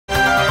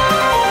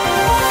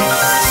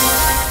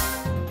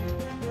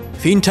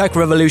FinTech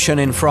Revolution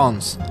in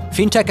France.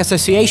 FinTech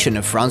Association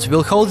of France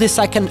will hold the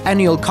second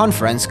annual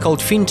conference called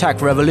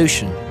FinTech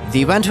Revolution.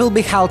 The event will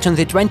be held on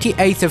the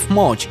 28th of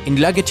March in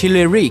Gaîté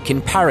Lyrique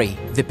in Paris.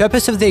 The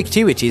purpose of the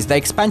activity is the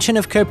expansion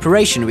of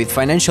cooperation with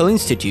financial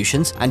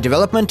institutions and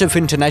development of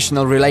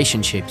international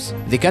relationships.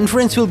 The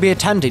conference will be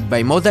attended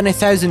by more than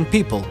 1,000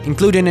 people,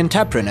 including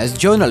entrepreneurs,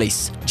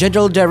 journalists,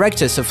 general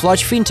directors of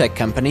large fintech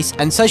companies,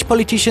 and such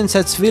politicians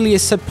as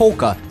Vilius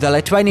Sapoka, the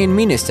Lithuanian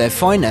Minister of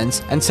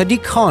Finance, and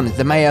Sadiq,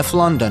 the Mayor of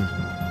London.